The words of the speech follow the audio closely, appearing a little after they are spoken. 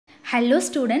Hello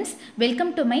students,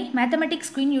 welcome to my Mathematics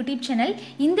Queen YouTube channel.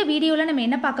 In the video la நம்ம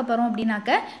என்ன பார்க்க போறோம்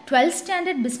அப்படினாக்க 12th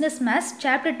standard business maths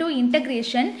chapter 2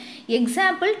 integration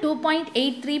example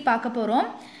 2.83 பார்க்க போறோம்.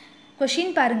 Question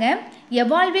பாருங்க,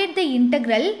 evaluate the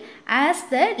integral as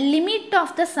the limit of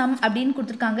the sum அப்படினு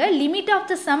கொடுத்திருக்காங்க. limit of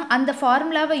the sum அந்த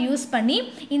ஃபார்முலாவை யூஸ் பண்ணி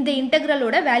இந்த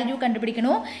இன்டெக்ரலோட வேல்யூ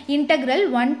கண்டுபிடிக்கணும். Integral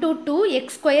 1 to 2 x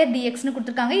square dx னு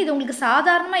கொடுத்திருக்காங்க. இது உங்களுக்கு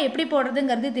சாதாரணமா எப்படி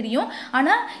போடுறதுங்கிறது தெரியும்.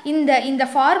 ஆனா இந்த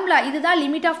ஃபார்முலா இதுதான்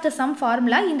limit of the sum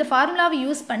formula. இந்த ஃபார்முலாவை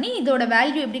யூஸ் பண்ணி இதோட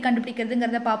வேல்யூ எப்படி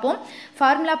கண்டுபிடிக்கிறதுங்கறத பாப்போம்.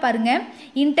 ஃபார்முலா பாருங்க.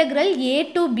 Integral a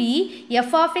to b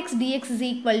f of x dx is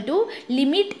equal to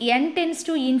limit n tends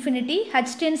to infinity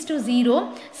h tends to 0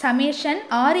 summation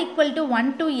r equal to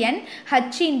 1 to n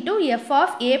h into f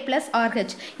of a plus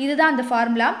rh. இதுதான் அந்த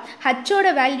formula. h ஓட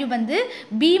value வந்து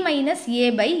b minus a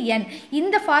by n.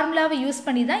 இந்த ஃபார்முலாவை use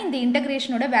பண்ணி தான் இந்த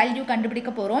இன்டகிரேஷனோட value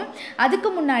கண்டுபிடிக்க போறோம்.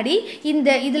 அதுக்கு முன்னாடி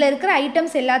இதுல இருக்கிற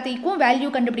ஐட்டம்ஸ் எல்லாத்தையும்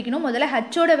வேல்யூ கண்டுபிடிக்கணும். முதல்ல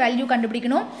h ஓட வேல்யூ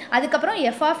கண்டுபிடிக்கணும். அதுக்கு அப்புறம்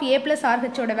f of a plus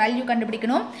rh ஓட வேல்யூ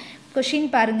கண்டுபிடிக்கணும். Question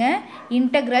பாருங்க,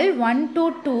 integral 1 to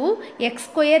 2 x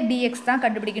square dx தான்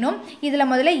கண்டுபிடிக்கணும். இதுல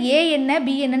முதல்ல a என்ன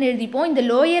b என்னன்னு எழுதிப்போம். இந்த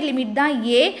lower limit தான்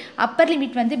a, upper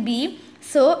limit வந்து b.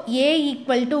 So a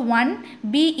equal to 1,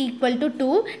 b equal to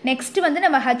 2. Next வந்து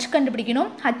நம்ம h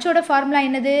கண்டுபிடிக்கணும். h ஓட ஃபார்முலா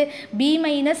என்னது? b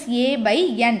minus a by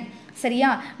n. சரியா?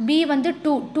 b வந்து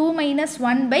 2 minus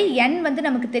 1 by n வந்து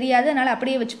நமக்கு தெரியாது, அதனால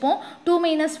அப்படியே வச்சுப்போம். 2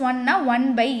 minus 1 னா 1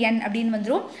 by n அப்படின்னு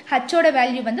வந்துரும். h ஓட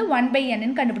வேல்யூ வந்து 1 by n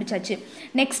ன்னு கண்டுபிடிச்சாச்சு.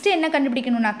 நெக்ஸ்ட் என்ன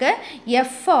கண்டுபிடிக்கணும்னாக்க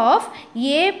f of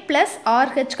a plus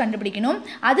rh கண்டுபிடிக்கணும்.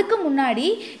 அதுக்கு முன்னாடி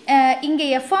இங்க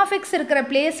f of x இருக்கிற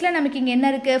பிளேஸ்ல நமக்கு இங்க என்ன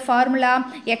இருக்கு? ஃபார்முலா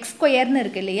x ஸ்கொயர்னு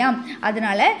இருக்கு இல்லையா?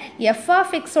 அதனால f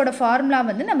of x ஓட ஃபார்முலா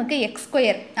வந்து நமக்கு x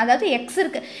ஸ்கொயர், அதாவது x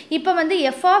இருக்கு. இப்போ வந்து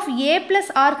f of a plus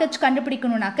rh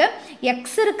கண்டுபிடிக்கணும்னாக்க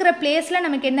x இருக்கிற பிளேஸ்ல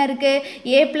நமக்கு என்ன இருக்கு?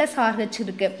 a plus rh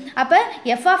இருக்கு. அப்ப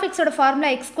f of x ஓட ஃபார்முலா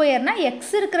x ஸ்கொயர்னா x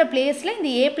இருக்கிற பிளேஸ்ல இந்த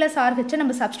a plus rh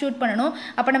நம்ம சப்ஸ்டிட்யூட் பண்ணனும்.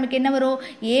 அப்ப நமக்கு என்ன வரும்?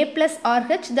 a plus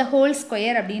rh the whole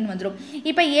square அப்படினு வந்துரும்.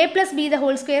 இப்போ a plus b the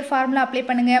whole square formula apply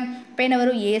பண்ணுங்க. இப்போ என்ன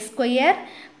வரும்? a square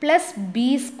plus b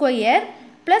square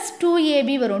plus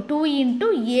 2ab வரும். 2 into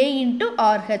a into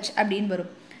rh அப்படினு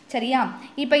வரும். சரியா?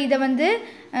 இப்போ இத வந்து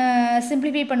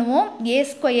சிம்பிளிஃபை பண்ணுவோம். a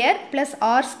square plus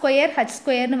r square h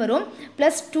ஸ்கொயர்னு வரும்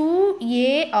plus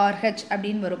 2arh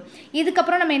அப்படின்னு வரும். இதுக்கு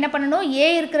அப்புறம் நம்ம என்ன பண்ணனும்? a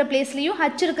இருக்கிற பிளேஸ்லயும்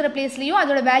h இருக்கிற பிளேஸ்லயும்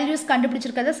அதோட வேல்யூஸ்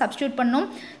கண்டுபிடிச்சிருக்கத சப்ஸ்டிட்யூட் பண்ணனும்.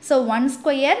 So 1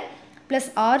 square plus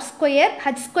r square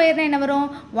h ஸ்கொயர்னா என்ன வரும்?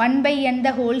 1 by n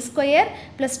the whole square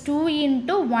plus 2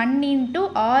 into 1 into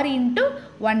r into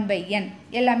 1 by n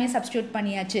எல்லாமே சப்ஸ்டிட்யூட்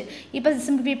பண்ணியாச்சு. இப்போ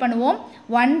சிம்பிளிஃபை பண்ணுவோம்.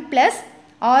 1 plus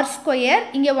r ஸ்கொயர்,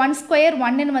 இங்க 1 ஸ்கொயர்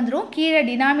 1 ன்னு வந்துரும். கீழ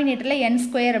டினாமினேட்டர்ல n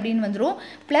ஸ்கொயர் அப்படினு வந்துரும்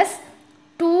plus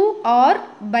 2r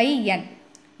by n.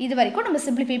 இது வரைக்கும் நம்ம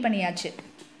சிம்பிளிஃபை பண்ணியாச்சு.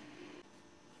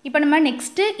 இப்போ நம்ம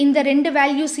நெக்ஸ்ட் இந்த ரெண்டு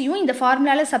வேல்யூஸையும் இந்த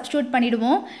ஃபார்முலால சப்ஸ்டிட்யூட்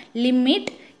பண்ணிடுவோம்.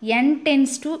 Limit n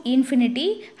tends to infinity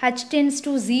h tends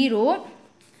to 0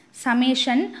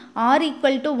 summation r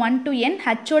equal to 1 to n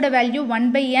h ஓட value 1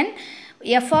 by n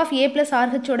f of a plus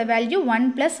rh ஓட value 1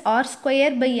 plus r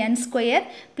square by n square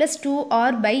plus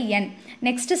 2r by n.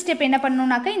 Next step என்ன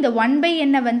பண்ணனும்னாக்க இந்த 1 by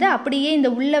n வந்து அப்படியே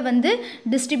இந்த உள்ள வந்து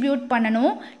distribute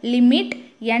பண்ணனும். Limit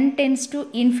n tends to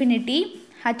infinity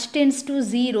h tends to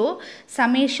 0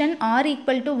 summation r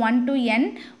equal to 1 to n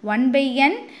 1 by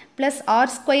n plus r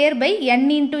square by n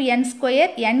into n square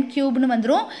n cube னு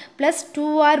வந்துரும் plus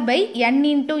 2r by n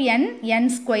into n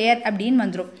square அப்படின்னு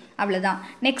வந்துரும். அவ்வளவுதான்.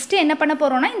 Next என்ன பண்ண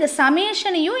போறோம்னா இந்த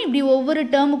சமேஷனையும் இப்படி ஒவ்வொரு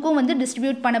டேர்முக்கும் வந்து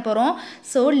டிஸ்ட்ரிபியூட் பண்ண போறோம்.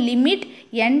 So limit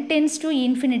n tends to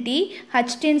infinity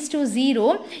h tends to 0.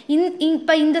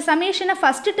 இப்போ இந்த சமேஷனை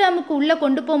ஃபர்ஸ்ட் டேர்முக்கு உள்ள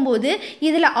கொண்டு போகும்போது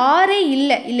இதுல r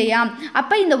இல்ல இல்லையா?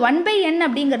 அப்ப இந்த 1 by n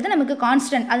அப்படிங்கிறது நமக்கு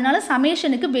கான்ஸ்டன்ட். அதனால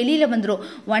சமேஷனுக்கு வெளியில வந்துரும்.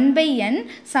 1 by n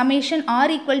summation r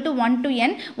equal to 1 to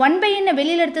n 1 by n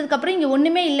வெளியில எடுத்ததுக்கு அப்புறம் இங்க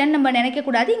ஒண்ணுமே இல்லன்னு நம்ம நினைக்க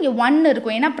கூடாது. இங்க 1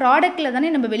 இருக்கும். ஏனா ப்ராடக்ட்ல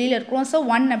தானே நம்ம வெளியில இருக்கோம். சோ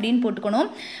 1 அப்படினு போட்டுக்கணும்.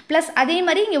 plus அதே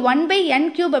மாதிரி இங்க 1 by n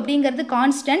cube அப்படிங்கிறது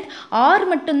கான்ஸ்டன்ட். r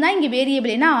மட்டும் தான் இங்க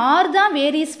வேரியபிள். ஏனா r தான்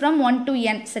வேரிஸ் from 1 to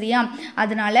n. சரியா?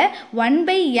 அதனால 1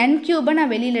 by n cube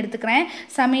நான் வெளியில எடுத்துக்கிறேன்.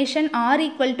 summation r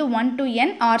equal to 1 to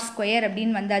n r square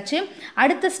அப்படினு வந்தாச்சு.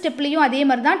 அடுத்த ஸ்டெப்லயும் அதே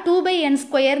மாதிரி தான் 2 by n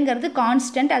ஸ்கொயர்ங்கிறது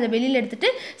கான்ஸ்டன்ட். அதை வெளியில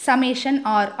எடுத்துட்டு summation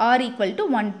r equal to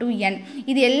 1 to n.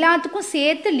 இது எல்லாத்துக்கும்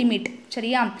சேர்த்து லிமிட்.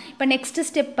 சரியா? இப்போ நெக்ஸ்ட்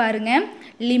ஸ்டெப் பாருங்க.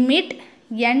 Limit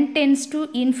n tends to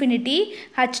infinity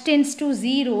h tends to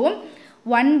 0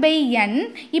 1 by n.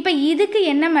 இப்போ இதுக்கு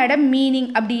என்ன மேடம் மீனிங்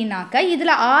அப்படின்னாக்க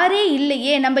இதில் ஆரே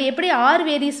இல்லையே, நம்ம எப்படி ஆர்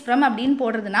வேரிஸ் ஃப்ரம் அப்படின்னு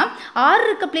போடுறதுனா ஆர்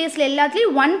இருக்க பிளேஸில்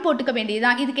எல்லாத்துலேயும் 1 போட்டுக்க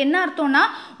வேண்டியதுதான். இதுக்கு என்ன அர்த்தம்னா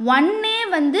 1ஏ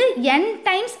வந்து n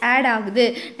டைம்ஸ் ஆட் ஆகுது.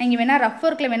 நான் இங்கே வேணால் ரஃப்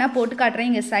ஒர்க்கில் வேணால் போட்டு காட்டுறேன்.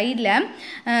 இங்கே சைடில்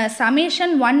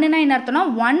சமேஷன் 1னா என்ன அர்த்தம்னா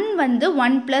 1 வந்து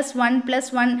 1 + 1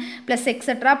 + 1 ப்ளஸ்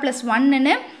எக்ஸட்ரா ப்ளஸ்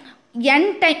 1ன்னு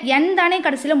n தானே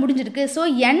கடைசியில் முடிஞ்சிருக்கு. ஸோ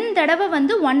n தடவை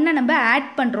வந்து 1 நம்ம ஆட்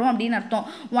பண்ணுறோம் அப்படின்னு அர்த்தம்.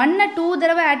 1 2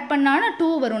 தடவை ஆட் பண்ணால் 2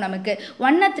 வரும், நமக்கு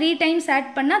 1 3 டைம்ஸ் ஆட்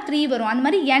பண்ணால் 3 வரும். அந்த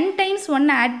மாதிரி n டைம்ஸ் 1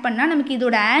 ஆட் பண்ணால் நமக்கு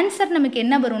இதோட ஆன்சர் நமக்கு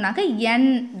என்ன வரும்னாக்க n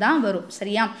தான் வரும்.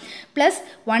 சரியா? Plus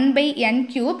 1 by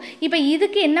n³. இப்போ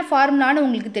இதுக்கு என்ன ஃபார்முலான்னு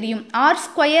உங்களுக்கு தெரியும். ஆர்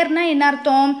ஸ்கொயர்னா என்ன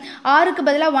அர்த்தம்? ஆருக்கு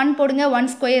பதிலாக 1 போடுங்க, 1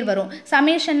 ஸ்கொயர் வரும்.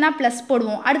 சமேஷன்னா ப்ளஸ்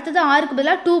போடுவோம், அடுத்தது ஆருக்கு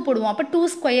பதிலாக 2 போடுவோம், அப்போ 2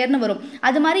 ஸ்கொயர்னு வரும்.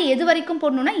 அது மாதிரி எது வரைக்கும்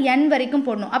போடணும்னா n வரைக்கும்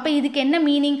போடணும். அப்போ இதுக்கு என்ன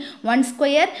meaning? 1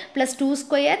 square plus 2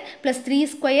 square plus 3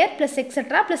 square plus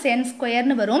etcetera plus n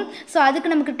ஸ்கொயர்னு வரும். ஸோ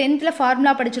அதுக்கு நமக்கு 10th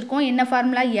ஃபார்முலா படிச்சிருக்கோம். என்ன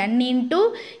formula? n into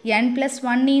n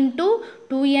 + 1 into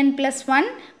 2n + 1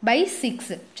 by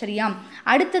 6. சரியா?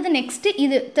 அடுத்தது நெக்ஸ்ட்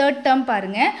இது தேர்ட் டேர்ம்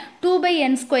பாருங்க. 2 by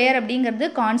n² அப்படிங்கிறது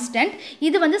கான்ஸ்டன்ட்.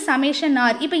 இது வந்து சமேஷன்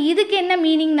ஆர். இப்போ இதுக்கு என்ன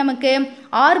மீனிங்? நமக்கு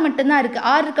ஆர் மட்டும்தான் இருக்குது.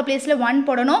 ஆர் இருக்க பிளேஸில் 1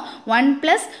 போடணும். 1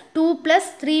 + 2 +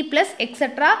 3 +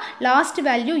 எக்ஸட்ரா லாஸ்ட்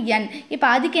வேல்யூ n. இப்போ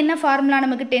அதுக்கு என்ன ஃபார்முலா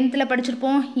நமக்கு 10th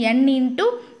படிச்சிருப்போம்? n into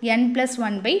n +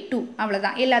 1 by 2.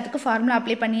 அவ்வளோதான். எல்லாத்துக்கும் ஃபார்முலா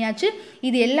அப்ளை பண்ணியாச்சு.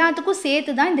 இது எல்லாத்துக்கும்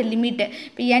சேர்த்து தான் இந்த லிமிட்டு.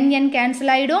 இப்போ n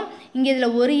கேன்சல் ஆகிடும். இங்கே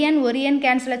இதில் ஒரு n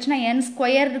கேன்சல் ஆச்சுன்னா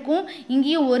n² இருக்கும்.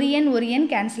 இங்கேயும் ஒரு n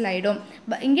கேன்சல் ஆகிடும்.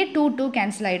 இங்கே 2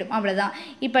 கேன்சல் ஆகிடும். அவ்வளோதான்.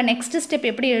 இப்போ நெக்ஸ்ட் ஸ்டெப்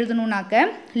எப்படி எழுதணும்னாக்க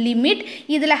லிமிட்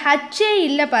இதில் ஹச்சே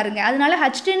இல்லை பாருங்கள். அதனால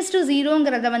h →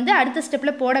 0ங்கிறத வந்து அடுத்த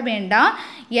ஸ்டெப்பில் போட வேண்டாம்.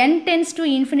 n →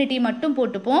 ∞ மட்டும்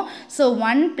போட்டுப்போம். ஸோ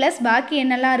 1 ப்ளஸ் பாக்கி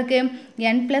என்னெல்லாம் இருக்குது?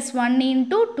 n + 1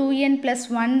 into 2n +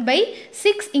 1 by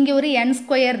 6. இங்கே ஒரு n²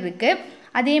 இருக்குது.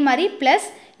 அதே மாதிரி ப்ளஸ்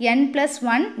n +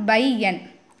 1 by n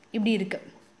இப்படி இருக்குது.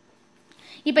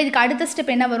 இப்போ இதுக்கு அடுத்த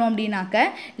ஸ்டெப் என்ன வரும் அப்படின்னாக்க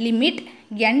லிமிட்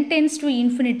n →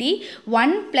 ∞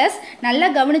 1 ப்ளஸ் நல்லா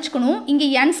கவனிச்சுக்கணும். இங்கே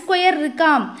n²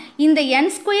 இருக்கா? இந்த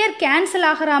n² கேன்சல்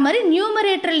ஆகிற மாதிரி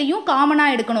நியூமரேட்டர்லையும்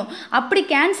காமனாக எடுக்கணும். அப்படி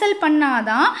கேன்சல்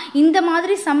பண்ணாதான் இந்த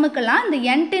மாதிரி சம்முக்கெல்லாம் இந்த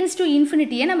n →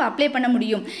 ∞ நம்ம அப்ளை பண்ண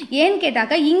முடியும். ஏன்னு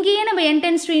கேட்டாக்கா இங்கேயே நம்ம n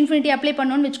 → ∞ அப்ளை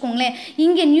பண்ணோன்னு வச்சுக்கோங்களேன்.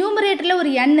 இங்கே நியூமரேட்டரில்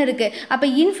ஒரு n இருக்குது. அப்போ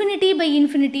 ∞ by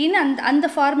 ∞ அந்த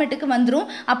ஃபார்மேட்டுக்கு வந்துடும்.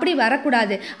 அப்படி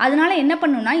வரக்கூடாது. அதனால என்ன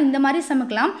பண்ணணும்னா இந்த மாதிரி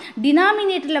சம்முக்கெல்லாம்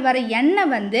டினாமினேட்டரில் வர n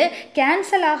வந்து கேன்சல்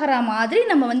ஆகிற மாதிரி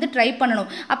நம்ம வந்து ட்ரை பண்ணணும்.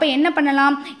 அப்போ என்ன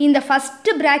பண்ணலாம்? இந்த ஃபர்ஸ்ட்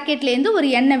பிராக்கெட்லேருந்து ஒரு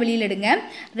எண்ணை வெளியில் எடுங்க,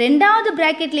 ரெண்டாவது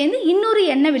பிராக்கெட்லேருந்து இன்னொரு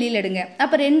எண்ணை வெளியில் எடுங்க.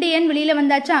 அப்போ 2 எண் வெளியில்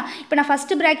வந்தாச்சா? இப்போ நான்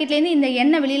ஃபர்ஸ்ட் பிராக்கெட்லேருந்து இந்த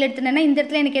எண்ணை வெளியில் எடுத்துனேன்னா இந்த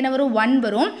இடத்துல எனக்கு என்ன வரும்? 1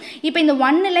 வரும். இப்போ இந்த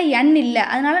 1ல் n இல்லை,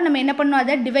 அதனால நம்ம என்ன பண்ணணும்?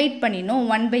 அதை டிவைட் பண்ணிடணும்.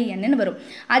 1 by n வரும்.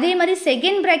 அதே மாதிரி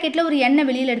செகண்ட் பிராக்கெட்டில் ஒரு எண்ணை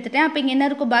வெளியில் எடுத்துட்டேன். அப்போ இங்கே என்ன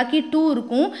இருக்கும்? பாக்கி 2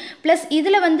 இருக்கும். ப்ளஸ்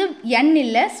இதில் வந்து n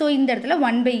இல்லை, ஸோ இந்த இடத்துல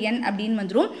 1 by n அப்படின்னு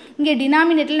வந்துடும். இங்கே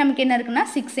டினாமினேட்டரில் நமக்கு என்ன இருக்குன்னா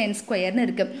 6n²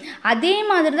 இருக்கு. அதே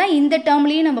மாதிரி தான் இந்த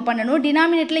டேர்ம்லையும் நம்ம பண்ணணும்.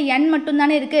 டினாமினேட்டரில் n மட்டும்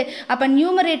தானே இருக்குது. அப்போ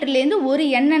நியூமரேட்டர்லேருந்து ஒரு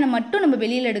எண்ணை மட்டும் நம்ம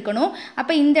வெளியில் எடுக்கணும்.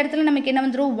 அப்போ இந்த இடத்துல நமக்கு என்ன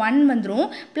வந்துடும்? 1 வந்துடும்.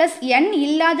 ப்ளஸ் n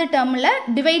இல்லாத டேர்மில்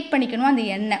டிவைட் பண்ணிக்கணும் அந்த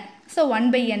எண்ணை. ஸோ 1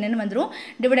 by n வந்துடும்,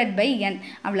 டிவைடட் பை n.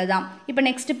 அவ்வளோதான். இப்போ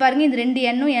நெக்ஸ்ட் பாருங்கள், இந்த 2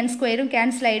 n-ம் n²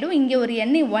 கேன்சல் ஆகிடும். இங்கே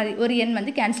ஒரு n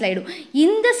வந்து கேன்சல் ஆகிடும்.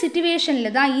 இந்த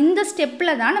சிச்சுவேஷனில் தான், இந்த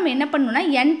ஸ்டெப்பில் தான் நம்ம என்ன பண்ணணும்னா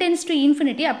n →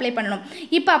 ∞ அப்ளை பண்ணணும்.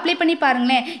 இப்போ அப்ளை பண்ணி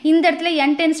பாருங்களேன். இந்த இடத்துல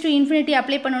n → ∞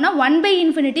 அப்ளை பண்ணணும்னா 1 by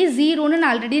 ∞ 0ன்னு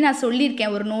ஆல்ரெடி நான்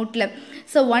சொல்லியிருக்கேன் ஒரு நோட்டில்.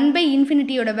 ஸோ 1 by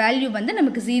 ∞ வேல்யூ வந்து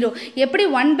நமக்கு 0. எப்படி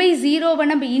 1 by 0வை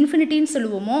நம்ம இன்ஃபினிட்டின்னு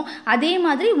சொல்லுவோமோ அதே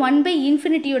மாதிரி 1 by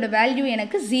 ∞ வேல்யூ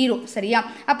எனக்கு 0. சரியா?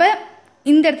 அப்போ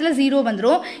இந்த இடத்துல 0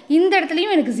 வந்துடும், இந்த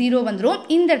இடத்துலையும் எனக்கு 0 வந்துடும்,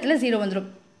 இந்த இடத்துல 0 வந்துடும்.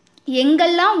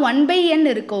 எங்கெல்லாம் 1 by n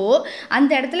இருக்கோ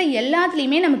அந்த இடத்துல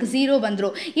எல்லாத்துலேயுமே நமக்கு 0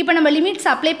 வந்துடும். இப்போ நம்ம லிமிட்ஸ்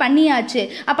அப்ளை பண்ணியாச்சு.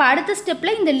 அப்போ அடுத்த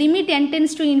ஸ்டெப்பில் இந்த லிமிட் n →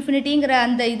 ∞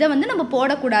 அந்த இதை வந்து நம்ம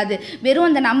போடக்கூடாது. வெறும்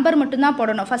அந்த நம்பர் மட்டும்தான்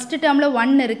போடணும். ஃபஸ்ட்டு டேர்மில்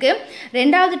 1 இருக்குது,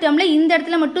 ரெண்டாவது டேர்மில் இந்த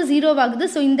இடத்துல மட்டும் 0 ஆகுது.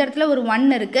 ஸோ இந்த இடத்துல ஒரு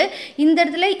 1 இருக்குது, இந்த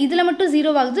இடத்துல இதில் மட்டும்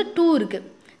 0 ஆகுது, 2 இருக்குது.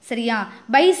 சரியா?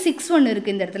 by 6 1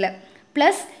 இருக்குது இந்த இடத்துல.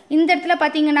 ப்ளஸ் இந்த இடத்துல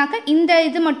பார்த்தீங்கன்னாக்கா இந்த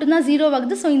இது மட்டும்தான் 0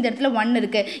 ஆகுது. ஸோ இந்த இடத்துல 1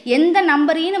 இருக்குது. எந்த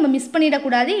நம்பரையும் நம்ம மிஸ்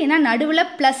பண்ணிடக்கூடாது, ஏன்னா நடுவில்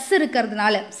ப்ளஸ்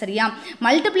இருக்கிறதுனால. சரியா?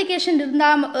 மல்டிப்ளிகேஷன்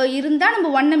இருந்தால்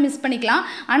நம்ம 1 மிஸ் பண்ணிக்கலாம்.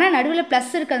 ஆனால் நடுவில்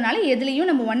ப்ளஸ் இருக்கிறதுனால எதுலேயும்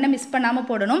நம்ம 1 மிஸ் பண்ணாமல்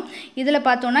போடணும். இதில்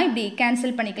பார்த்தோன்னா இப்படி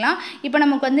கேன்சல் பண்ணிக்கலாம். இப்போ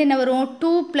நமக்கு வந்து என்ன வரும்?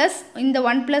 2 ப்ளஸ் இந்த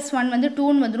 1 + 1 வந்து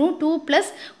 2ன்னு வந்துடும். 2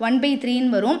 + 1 by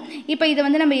 3ன்னு வரும். இப்போ இதை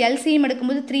வந்து நம்ம LCM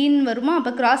எடுக்கும்போது 3ன்னு வருமா?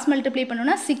 அப்போ கிராஸ் மல்டிப்ளை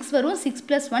பண்ணோன்னா 6 வரும். 6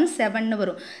 + 1 7ன்னு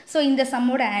வரும். ஸோ இந்த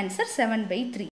சம்மோட ஆன்சர் 7/3.